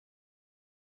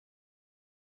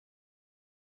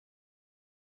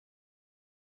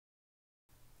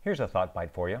Here's a thought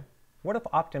bite for you. What if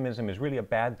optimism is really a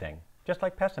bad thing, just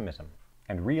like pessimism?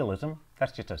 And realism,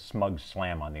 that's just a smug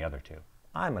slam on the other two.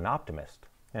 I'm an optimist.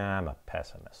 I'm a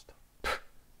pessimist.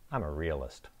 I'm a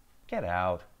realist. Get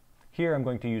out. Here I'm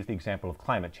going to use the example of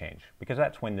climate change, because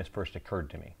that's when this first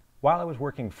occurred to me. While I was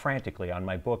working frantically on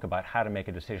my book about how to make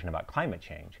a decision about climate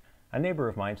change, a neighbor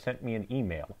of mine sent me an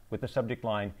email with the subject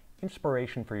line,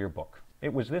 "Inspiration for your book."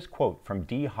 It was this quote from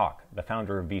D. Hawk, the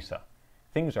founder of Visa: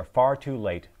 "Things are far too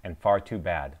late and far too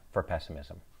bad for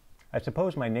pessimism." I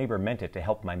suppose my neighbor meant it to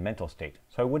help my mental state,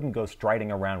 so I wouldn't go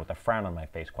striding around with a frown on my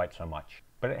face quite so much.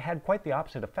 But it had quite the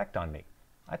opposite effect on me.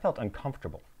 I felt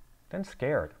uncomfortable, then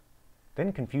scared,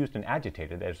 then confused and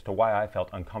agitated as to why I felt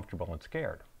uncomfortable and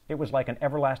scared. It was like an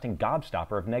everlasting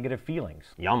gobstopper of negative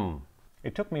feelings. Yum!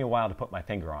 It took me a while to put my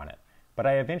finger on it, but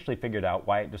I eventually figured out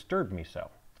why it disturbed me so.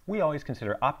 We always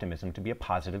consider optimism to be a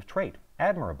positive trait,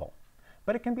 admirable.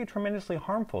 But it can be a tremendously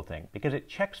harmful thing because it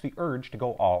checks the urge to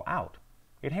go all out.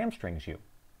 It hamstrings you.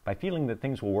 By feeling that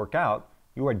things will work out,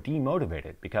 you are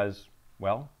demotivated because,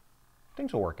 well,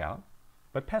 things will work out.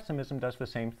 But pessimism does the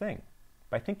same thing.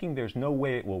 By thinking there's no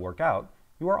way it will work out,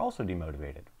 you are also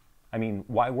demotivated. I mean,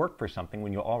 why work for something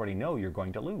when you already know you're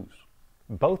going to lose?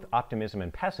 Both optimism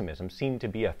and pessimism seem to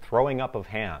be a throwing up of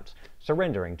hands,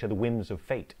 surrendering to the whims of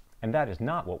fate. And that is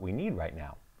not what we need right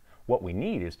now. What we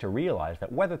need is to realize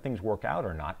that whether things work out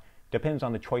or not depends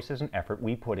on the choices and effort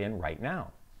we put in right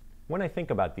now. When I think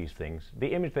about these things,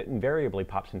 the image that invariably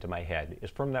pops into my head is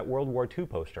from that World War II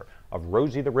poster of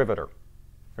Rosie the Riveter.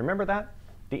 Remember that?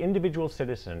 The individual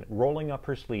citizen rolling up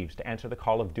her sleeves to answer the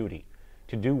call of duty,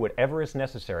 to do whatever is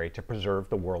necessary to preserve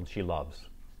the world she loves.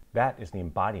 That is the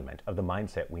embodiment of the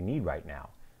mindset we need right now,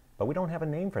 but we don't have a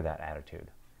name for that attitude.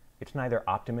 It's neither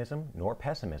optimism nor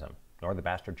pessimism, nor the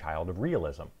bastard child of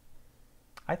realism.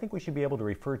 I think we should be able to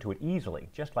refer to it easily,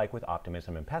 just like with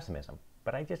optimism and pessimism,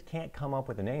 but I just can't come up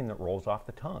with a name that rolls off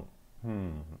the tongue.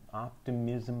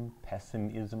 Optimism,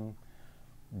 pessimism,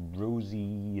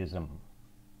 Rosieism.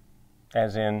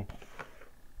 As in,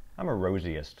 I'm a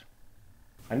Rosieist.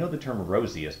 I know the term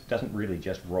Rosieist doesn't really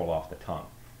just roll off the tongue,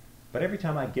 but every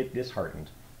time I get disheartened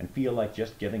and feel like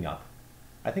just giving up,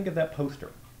 I think of that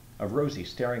poster of Rosie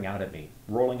staring out at me,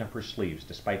 rolling up her sleeves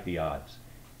despite the odds,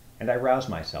 and I rouse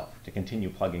myself to continue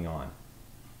plugging on.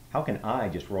 How can I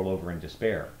just roll over in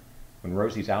despair when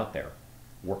Rosie's out there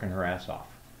working her ass off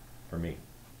for me?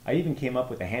 I even came up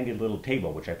with a handy little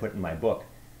table which I put in my book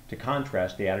to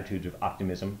contrast the attitudes of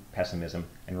optimism, pessimism,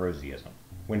 and Rosieism.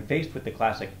 When faced with the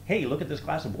classic, "Hey, look at this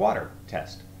glass of water"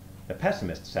 test, the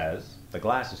pessimist says, "The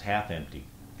glass is half empty."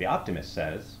 The optimist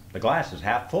says, "The glass is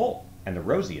half full." And the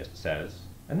Rosieist says,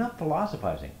 "Enough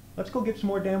philosophizing. Let's go get some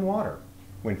more damn water."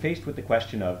 When faced with the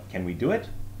question of, "Can we do it?"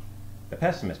 the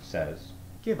pessimist says,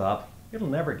 "Give up. It'll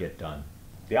never get done."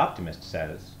 The optimist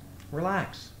says,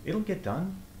 "Relax. It'll get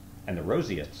done." And the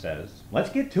Rosieist says, "Let's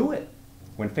get to it."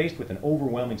 When faced with an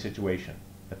overwhelming situation,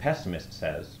 the pessimist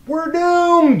says, "We're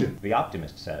doomed!" The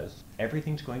optimist says,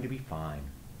 "Everything's going to be fine."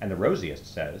 And the Rosieist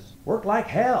says, "Work like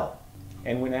hell."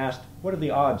 And when asked, "What are the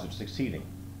odds of succeeding?"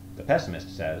 the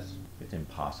pessimist says, "It's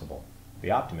impossible." The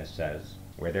optimist says,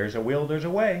 "Where there's a will, there's a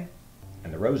way."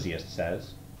 And the Rosieist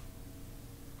says,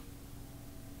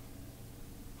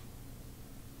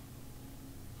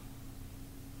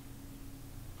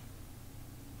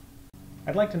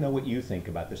 I'd like to know what you think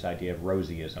about this idea of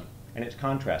Rosieism and its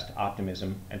contrast to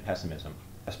optimism and pessimism,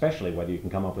 especially whether you can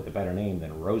come up with a better name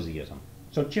than Rosieism.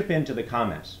 So chip into the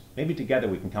comments. Maybe together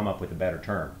we can come up with a better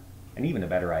term, and even a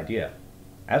better idea.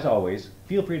 As always,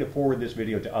 feel free to forward this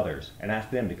video to others and ask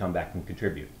them to come back and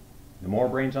contribute. The more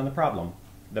brains on the problem,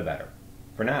 the better.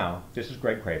 For now, this is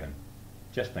Greg Craven.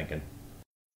 Just thinking.